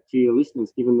to your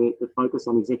listeners, given the focus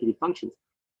on executive functions,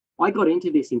 I got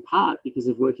into this in part because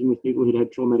of working with people who'd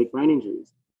had traumatic brain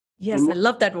injuries. Yes, I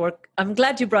love that work. I'm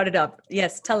glad you brought it up.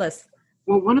 Yes, tell us.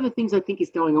 Well, one of the things I think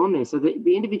is going on there, so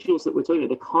the individuals that we're talking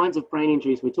about, the kinds of brain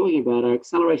injuries we're talking about are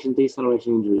acceleration,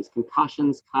 deceleration injuries,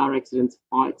 concussions, car accidents,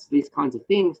 fights, these kinds of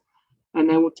things. And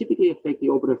they will typically affect the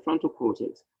orbitofrontal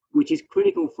cortex, which is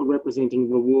critical for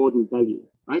representing reward and value,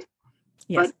 right?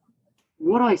 Yes. But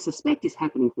what I suspect is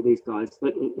happening for these guys,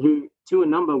 who to a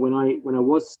number, when I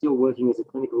was still working as a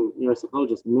clinical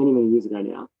neuropsychologist many, many years ago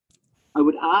now, I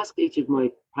would ask each of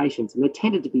my patients, and they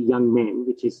tended to be young men,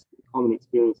 which is a common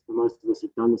experience for most of us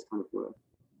who've done this kind of work.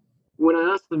 When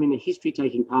I asked them in the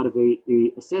history-taking part of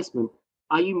the assessment,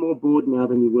 are you more bored now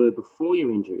than you were before your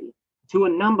injury? To a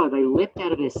number, they leapt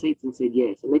out of their seats and said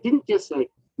yes. And they didn't just say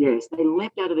yes, they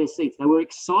leapt out of their seats. They were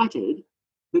excited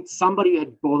that somebody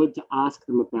had bothered to ask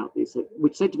them about this,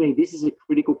 which said to me, this is a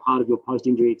critical part of your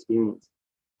post-injury experience.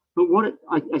 But what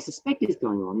I suspect is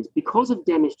going on is because of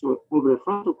damage to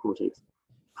orbitofrontal cortex,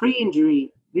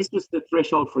 pre-injury, this was the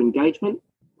threshold for engagement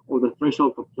or the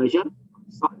threshold for pleasure,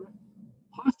 excitement.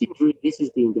 Post-injury, this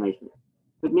is the engagement.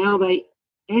 But now they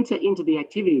enter into the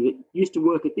activity that used to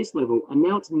work at this level, and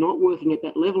now it's not working at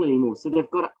that level anymore. So they've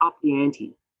got to up the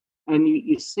ante. And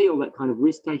you see all that kind of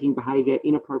risk-taking behaviour,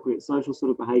 inappropriate social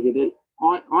sort of behaviour that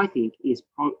I think is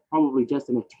probably just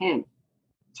an attempt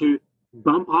to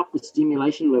bump up the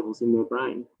stimulation levels in their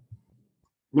brain.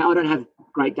 Now, I don't have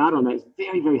great data on that. It's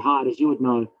very, very hard, as you would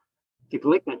know, to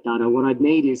collect that data. What I'd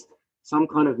need is some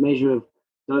kind of measure of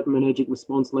dopaminergic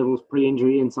response levels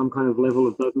pre-injury and some kind of level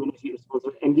of dopaminergic response.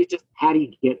 And how do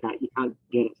you get that? You can't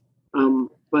get it.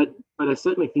 But I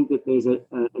certainly think that there's an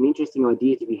interesting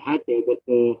idea to be had there, that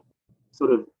they're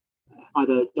sort of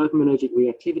either dopaminergic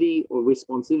reactivity or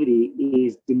responsivity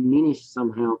is diminished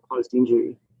somehow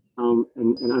post-injury. And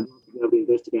I'd love to be able to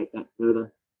investigate that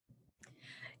further.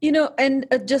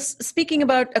 And just speaking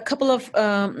about a couple of,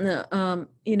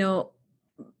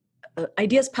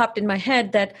 ideas popped in my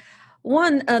head that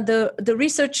one, the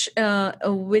research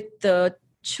with the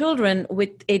children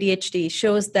with ADHD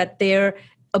shows that their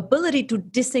ability to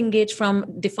disengage from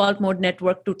default mode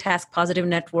network to task positive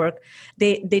network,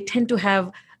 they tend to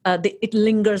have it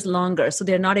lingers longer, so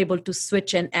they're not able to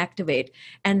switch and activate.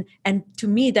 And to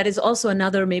me, that is also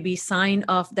another maybe sign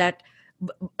of that,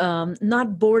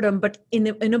 not boredom, but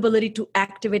inability to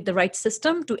activate the right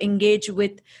system to engage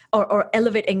with or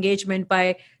elevate engagement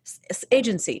by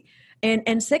agency.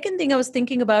 And second thing I was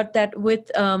thinking about that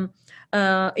with,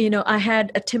 I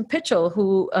had a Tim Pitchell,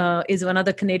 who is one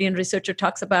other Canadian researcher,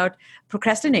 talks about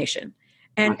procrastination.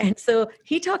 And so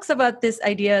he talks about this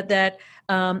idea that,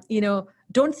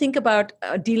 don't think about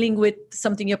dealing with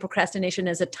something, your procrastination,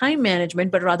 as a time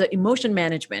management, but rather emotion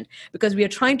management, because what we are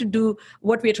trying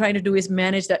to do is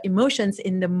manage the emotions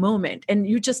in the moment. And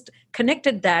you just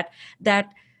connected that,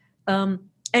 and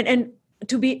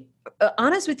to be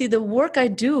honest with you, the work I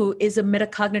do is a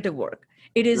metacognitive work.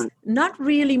 It is not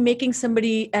really making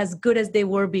somebody as good as they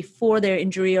were before their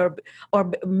injury, or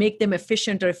make them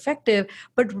efficient or effective,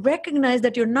 but recognize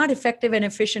that you're not effective and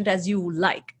efficient as you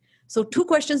like. So 2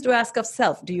 questions to ask of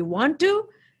self. Do you want to?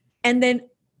 And then,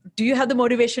 do you have the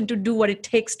motivation to do what it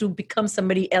takes to become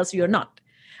somebody else you're not?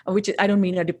 Which I don't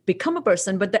mean to become a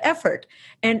person, but the effort.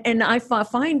 And I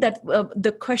find that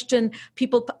the question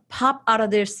people pop out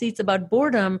of their seats about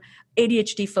boredom,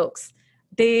 ADHD folks,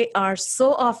 they are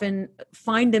so often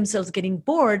find themselves getting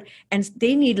bored, and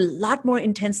they need a lot more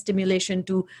intense stimulation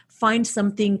to find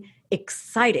something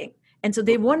exciting. And so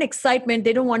they want excitement.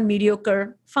 They don't want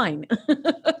mediocre. Fine.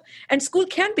 And school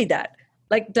can't be that.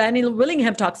 Like Daniel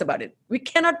Willingham talks about it. We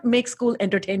cannot make school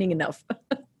entertaining enough.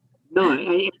 No,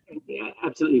 I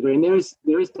absolutely agree. And there is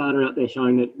data out there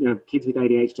showing that kids with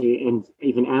ADHD and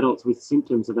even adults with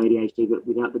symptoms of ADHD but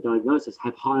without the diagnosis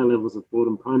have higher levels of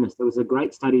boredom proneness. There was a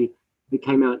great study that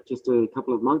came out just a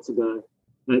couple of months ago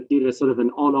that did a sort of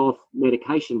an on-off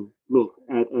medication look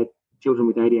at children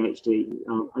with ADHD,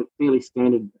 a fairly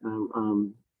standard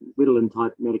Ritalin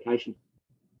type medication.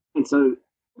 And so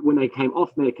when they came off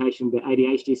medication, their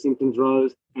ADHD symptoms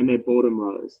rose and their boredom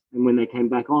rose. And when they came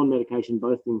back on medication,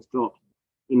 both things dropped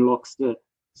in lockstep.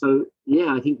 So,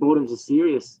 yeah, I think boredom's a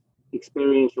serious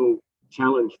experiential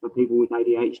challenge for people with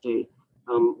ADHD.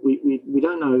 We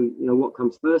don't know, what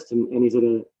comes first, and is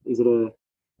it a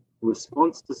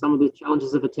response to some of the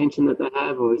challenges of attention that they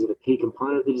have, or is it a key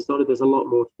component of the disorder? There's a lot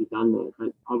more to be done there.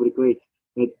 But I would agree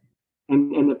that,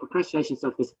 and the procrastination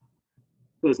stuff is,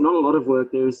 there's not a lot of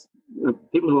work. There's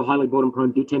people who are highly boredom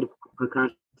prone do tend to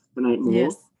procrastinate more.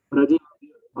 Yes. But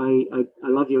I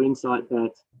love your insight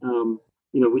that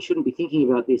we shouldn't be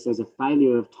thinking about this as a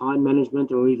failure of time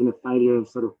management or even a failure of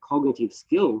sort of cognitive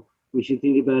skill. We should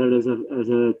think about it as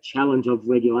a challenge of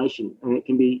regulation, and it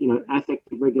can be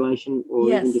affective regulation or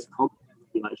even just cognitive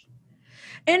regulation.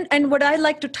 And what I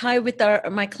like to tie with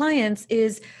my clients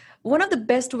is, one of the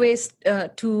best ways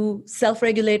to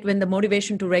self-regulate when the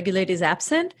motivation to regulate is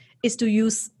absent is to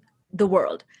use the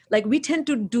world. Like, we tend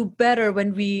to do better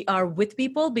when we are with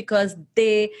people, because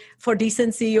they, for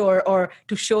decency or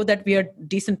to show that we are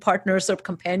decent partners or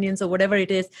companions or whatever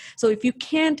it is. So if you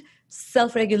can't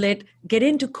self-regulate, get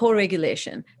into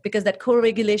co-regulation, because that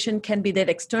co-regulation can be that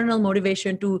external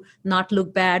motivation to not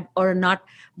look bad or not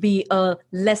be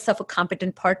less of a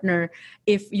competent partner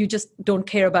if you just don't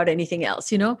care about anything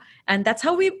else, and that's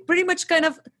how we pretty much kind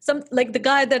of, like the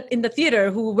guy that in the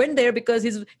theater who went there because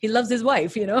he loves his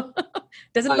wife,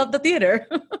 doesn't love the theater.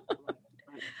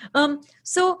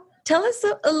 So tell us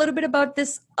a little bit about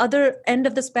this other end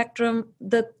of the spectrum,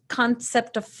 the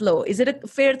concept of flow. Is it a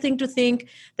fair thing to think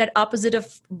that opposite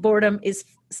of boredom is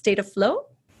state of flow?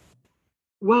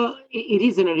 Well, it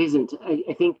is and it isn't.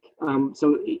 I think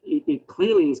so. It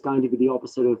clearly is going to be the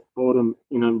opposite of boredom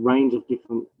in a range of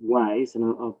different ways, and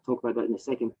I'll talk about that in a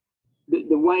second.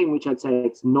 The way in which I'd say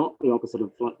it's not the opposite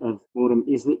of boredom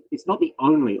is that it's not the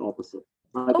only opposite.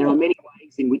 Right? There are many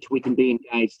ways in which we can be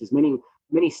engaged. There's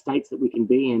many states that we can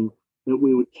be in that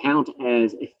we would count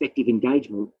as effective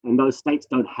engagement, and those states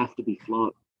don't have to be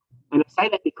flow. And I say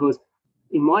that because,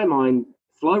 in my mind,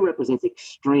 flow represents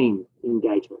extreme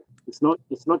engagement. It's not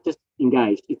just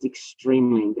engaged; it's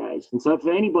extremely engaged. And so,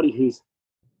 for anybody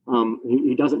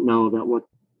who doesn't know about what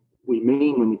we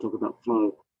mean when we talk about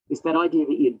flow, it's that idea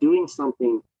that you're doing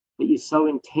something that you're so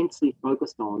intensely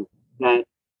focused on that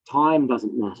time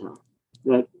doesn't matter,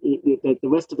 that the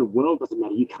rest of the world doesn't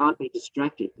matter. You can't be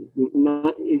distracted.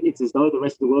 It's as though the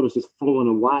rest of the world has just fallen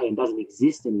away and doesn't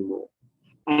exist anymore.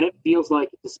 And it feels like,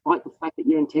 despite the fact that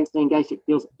you're intensely engaged, it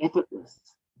feels effortless,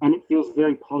 and it feels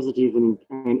very positive and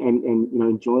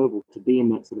enjoyable to be in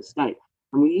that sort of state.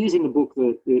 And we use in the book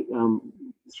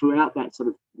throughout that sort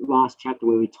of last chapter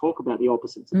where we talk about the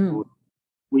opposites of boredom.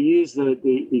 We use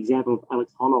the example of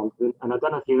Alex Honnold, and I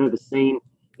don't know if you've ever seen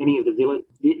any of the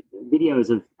videos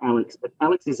of Alex, but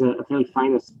Alex is a fairly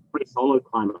famous free solo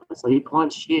climber. So he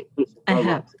climbs sheer cliffs.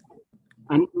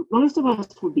 And most of us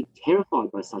would be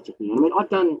terrified by such a thing. I mean, I've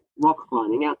done rock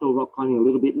climbing, outdoor rock climbing a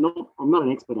little bit. I'm not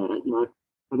an expert at it.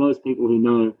 For those people who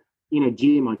know, in a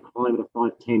gym, I climb at a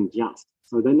 5'10" just.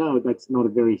 So they know that's not a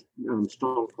very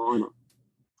strong climber.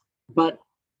 But,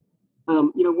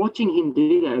 watching him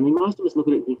do that, I mean, most of us look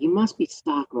at it and think, he must be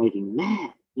stark raving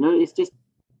mad. It's just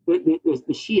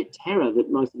the sheer terror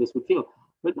that most of us would feel.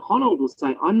 But Honnold will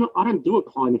say, I don't do a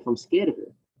climb if I'm scared of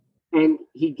it. And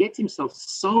he gets himself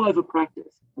so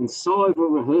over-practiced and so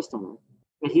over-rehearsed on it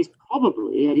that he's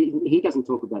probably, and he doesn't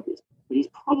talk about this, but he's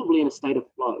probably in a state of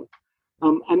flow.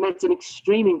 And that's an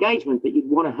extreme engagement that you'd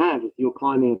want to have if you're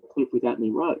climbing a cliff without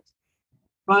any ropes.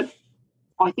 But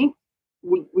I think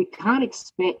we can't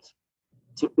expect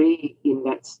to be in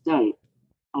that state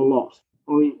a lot,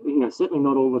 or certainly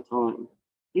not all the time.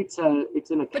 It's an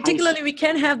occasion. Particularly, we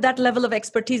can have that level of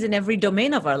expertise in every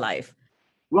domain of our life.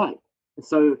 Right.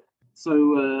 So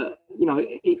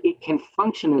it can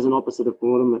function as an opposite of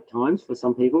boredom at times for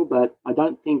some people, but I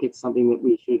don't think it's something that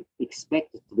we should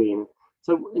expect it to be in.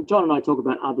 So John and I talk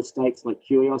about other states like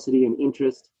curiosity and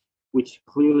interest, which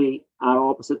clearly are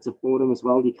opposites of boredom as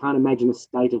well. You can't imagine a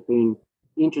state of being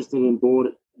interested and bored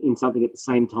in something at the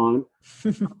same time.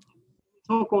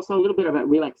 Talk also a little bit about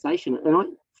relaxation.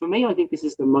 And for me, I think this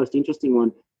is the most interesting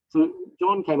one. So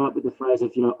John came up with the phrase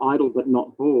of, idle but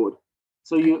not bored.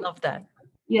 So I love that.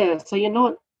 Yeah, so you're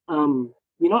not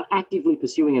actively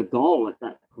pursuing a goal at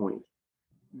that point,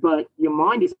 but your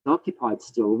mind is occupied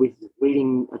still with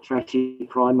reading a trashy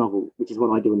crime novel, which is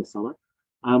what I do in the summer,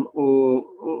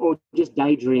 or just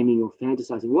daydreaming or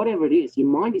fantasizing, whatever it is. Your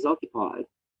mind is occupied,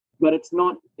 but it's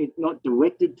not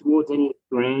directed towards any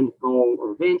grand goal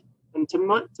or event. And to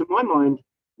my mind,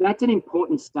 that's an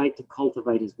important state to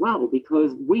cultivate as well,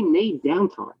 because we need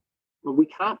downtime. We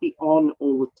can't be on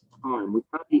all the time. We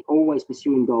can't be always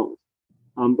pursuing goals.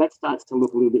 That starts to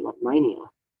look a little bit like mania.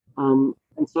 And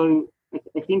so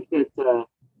I think that,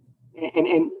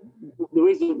 and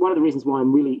one of the reasons why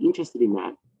I'm really interested in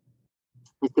that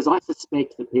is because I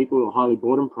suspect that people who are highly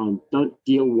boredom prone don't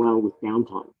deal well with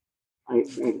downtime. I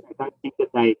don't think that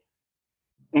they,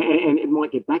 and it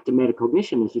might get back to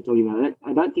metacognition as you're talking about it,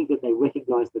 I don't think that they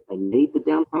recognize that they need the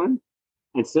downtime.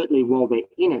 And certainly while they're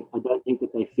in it, I don't think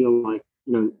that they feel like,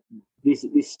 this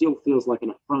still feels like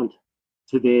an affront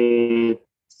to their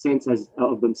sense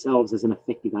of themselves as an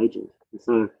effective agent. And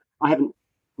so I haven't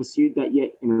pursued that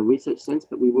yet in a research sense,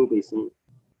 but we will be soon.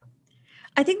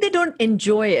 I think they don't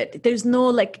enjoy it. There's no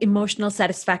emotional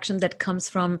satisfaction that comes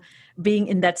from being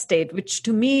in that state, which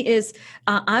to me is,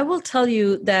 I will tell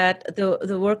you that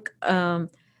the work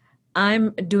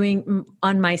I'm doing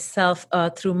on myself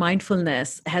through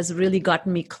mindfulness has really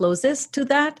gotten me closest to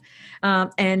that.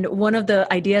 And one of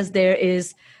the ideas there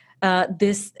is I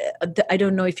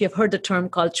don't know if you've heard the term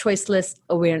called choiceless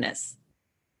awareness.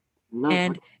 No.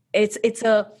 And it's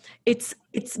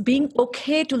being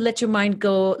okay to let your mind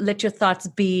go, let your thoughts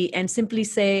be, and simply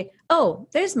say, oh,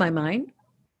 there's my mind.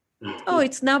 Oh,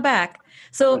 it's now back.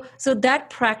 So that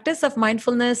practice of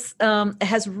mindfulness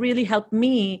has really helped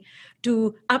me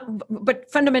to,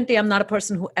 but fundamentally, I'm not a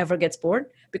person who ever gets bored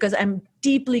because I'm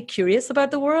deeply curious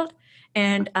about the world.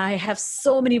 And I have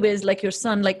so many ways, like your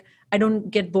son, I don't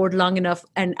get bored long enough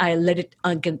and I let it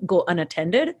go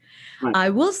unattended. Right. I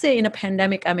will say in a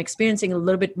pandemic, I'm experiencing a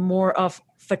little bit more of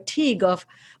fatigue of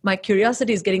my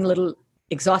curiosity is getting a little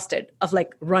exhausted of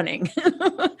running.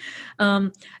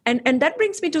 And that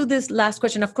brings me to this last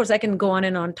question. Of course, I can go on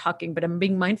and on talking, but I'm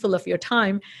being mindful of your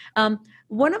time.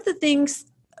 One of the things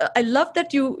I love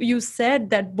that you said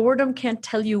that boredom can't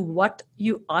tell you what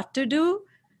you ought to do,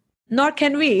 nor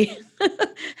can we.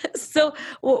 So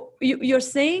you're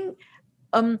saying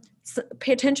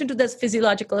pay attention to those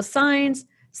physiological signs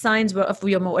of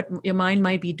what your mind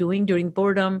might be doing during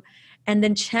boredom, and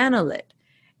then channel it.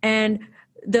 And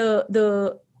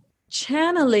the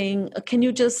channeling, can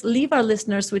you just leave our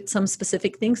listeners with some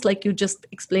specific things, like you just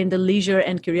explained the leisure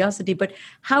and curiosity, but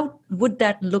how would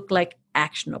that look like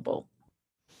actionable?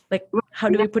 How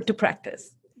do we put to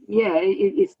practice? Yeah,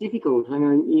 it's difficult.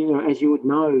 And, as you would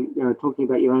know, talking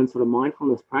about your own sort of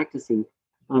mindfulness practicing,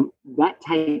 that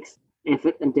takes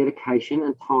effort and dedication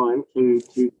and time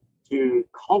to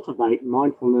cultivate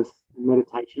mindfulness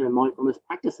meditation and mindfulness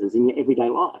practices in your everyday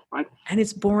life, right? And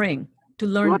it's boring to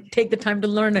learn, right. Take the time to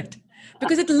learn it,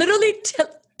 because it literally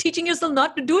teaching yourself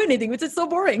not to do anything, which is so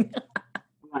boring.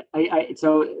 Right.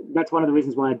 So that's one of the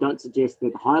reasons why I don't suggest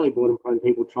that highly boredom-prone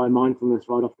people try mindfulness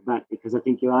right off the bat, because I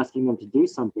think you're asking them to do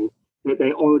something that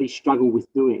they already struggle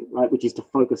with doing, right, which is to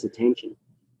focus attention.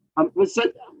 So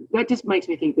that just makes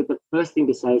me think that the first thing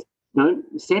to say is don't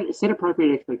set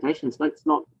appropriate expectations. Let's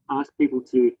not ask people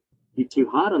to be too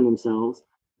hard on themselves.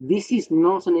 This is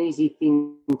not an easy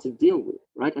thing to deal with,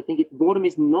 right? I think boredom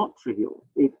is not trivial.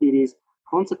 It is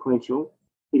consequential.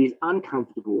 It is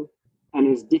uncomfortable. And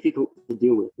it's difficult to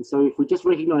deal with. And so if we just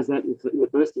recognize that in the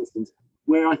first instance,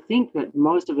 where I think that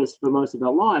most of us, for most of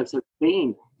our lives, have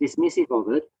been dismissive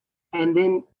of it and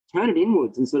then turn it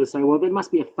inwards and sort of say, well, there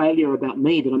must be a failure about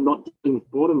me that I'm not dealing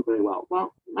with boredom very well.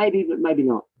 Well, maybe, but maybe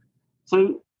not.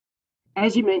 So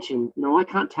as you mentioned, I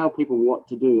can't tell people what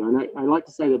to do. And I like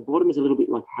to say that boredom is a little bit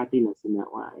like happiness in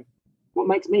that way. What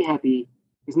makes me happy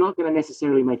is not going to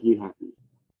necessarily make you happy.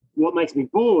 What makes me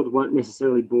bored won't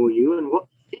necessarily bore you, and what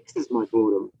fixes my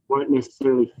boredom won't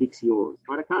necessarily fix yours.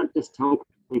 Right? I can't just tell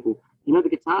people, the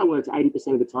guitar works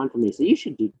 80% of the time for me, so you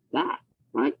should do that,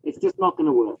 right? It's just not going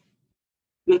to work.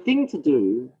 The thing to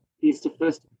do is to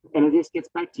first, and this gets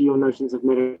back to your notions of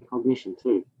metacognition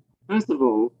too. First of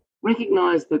all,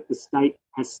 recognize that the state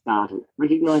has started.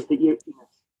 Recognize that you're in it,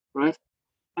 right?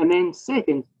 And then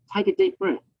second, take a deep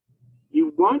breath.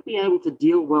 You won't be able to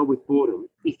deal well with boredom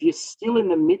if you're still in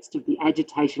the midst of the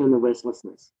agitation and the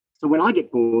restlessness. So when I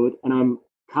get bored and I'm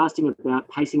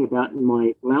pacing about in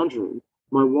my lounge room,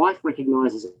 my wife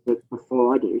recognizes it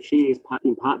before I do. She is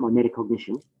in part my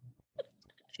metacognition.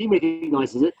 She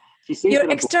recognizes it. She sees your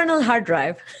external hard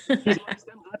drive. She's my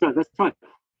external hard drive, that's right.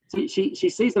 So she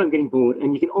sees that I'm getting bored,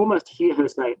 and you can almost hear her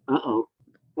say, "Uh-oh."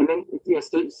 And then,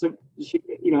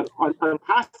 I'm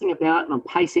casting about and I'm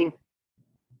pacing.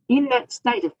 In that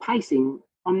state of pacing,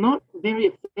 I'm not very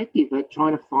effective at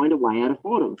trying to find a way out of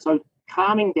boredom. So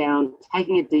calming down,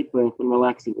 taking a deep breath and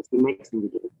relaxing is the next thing to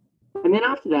do. And then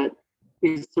after that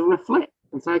is to reflect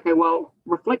and say, okay, well,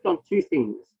 reflect on two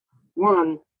things.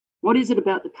 One, what is it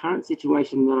about the current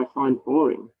situation that I find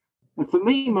boring? And for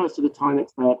me, most of the time,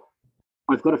 it's that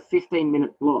I've got a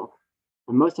 15-minute block,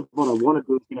 and most of what I want to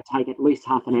do is going to take at least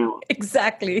half an hour.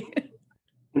 Exactly.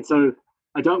 And so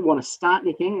I don't want to start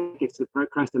anything. It gets to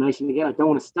procrastination again. I don't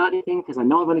want to start anything because I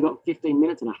know I've only got 15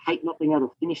 minutes and I hate not being able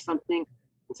to finish something.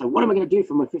 And so what am I going to do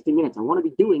for my 15 minutes? I want to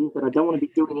be doing, but I don't want to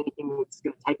be doing anything that's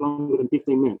going to take longer than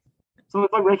 15 minutes. So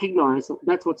if I recognize that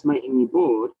that's what's making me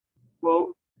bored,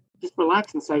 well, just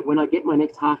relax and say, when I get my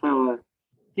next half-hour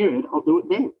period, I'll do it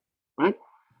then, right?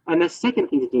 And the second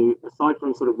thing to do, aside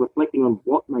from sort of reflecting on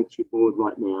what makes you bored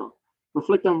right now,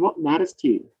 reflect on what matters to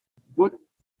you.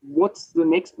 What's the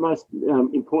next most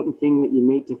important thing that you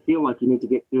need to feel like you need to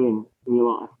get doing in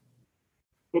your life?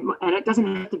 And it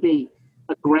doesn't have to be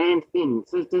a grand thing.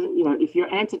 So it doesn't, if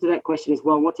your answer to that question is,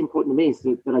 well, what's important to me is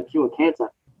that I cure cancer,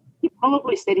 you're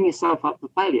probably setting yourself up for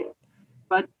failure.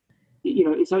 But,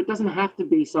 so it doesn't have to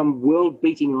be some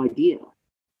world-beating idea.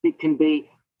 It can be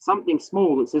something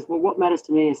small that says, well, what matters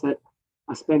to me is that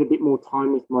I spend a bit more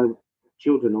time with my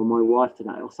children or my wife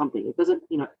today or something. It doesn't,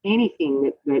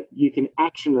 anything that you can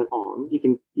action it on, you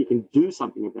can do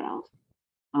something about,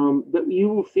 that you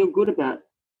will feel good about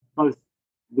both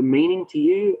the meaning to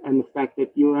you and the fact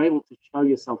that you're able to show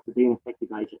yourself to be an effective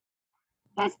agent.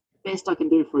 That's the best I can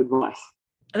do for advice.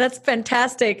 That's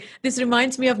fantastic. This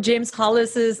reminds me of James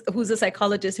Hollis's, who's a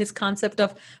psychologist, his concept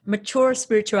of mature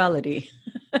spirituality.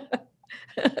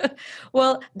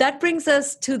 Well, that brings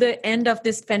us to the end of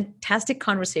this fantastic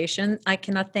conversation. I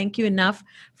cannot thank you enough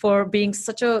for being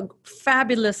such a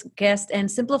fabulous guest and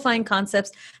simplifying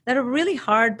concepts that are really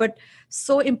hard, but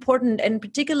so important. And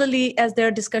particularly as there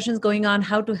are discussions going on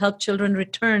how to help children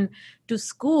return to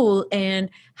school and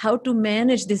how to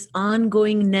manage this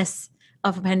ongoingness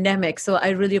of a pandemic. So I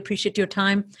really appreciate your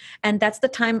time. And that's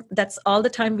all the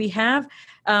time we have.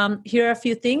 Here are a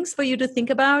few things for you to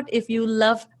think about. If you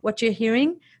love what you're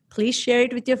hearing, please share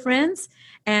it with your friends.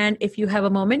 And if you have a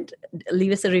moment,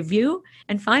 leave us a review.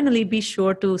 And finally, be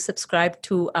sure to subscribe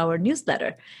to our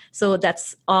newsletter. So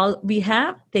that's all we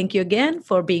have. Thank you again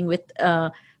for being with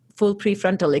Full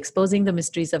Prefrontal, Exposing the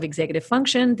Mysteries of Executive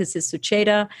Function. This is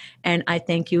Sucheta. And I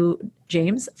thank you,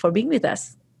 James, for being with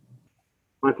us.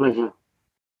 My pleasure.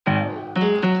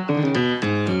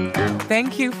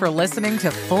 Thank you for listening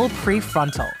to Full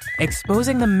Prefrontal,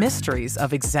 Exposing the Mysteries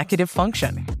of Executive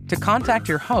Function. To contact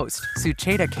your host,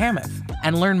 Sucheta Kamath,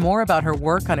 and learn more about her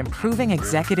work on improving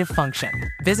executive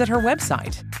function, visit her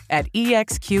website at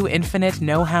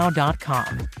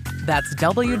exqinfiniteknowhow.com. That's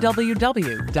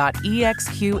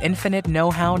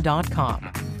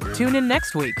www.exqinfiniteknowhow.com. Tune in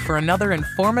next week for another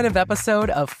informative episode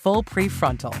of Full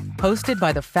Prefrontal, hosted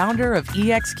by the founder of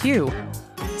EXQ,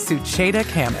 Sucheta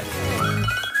Kamath.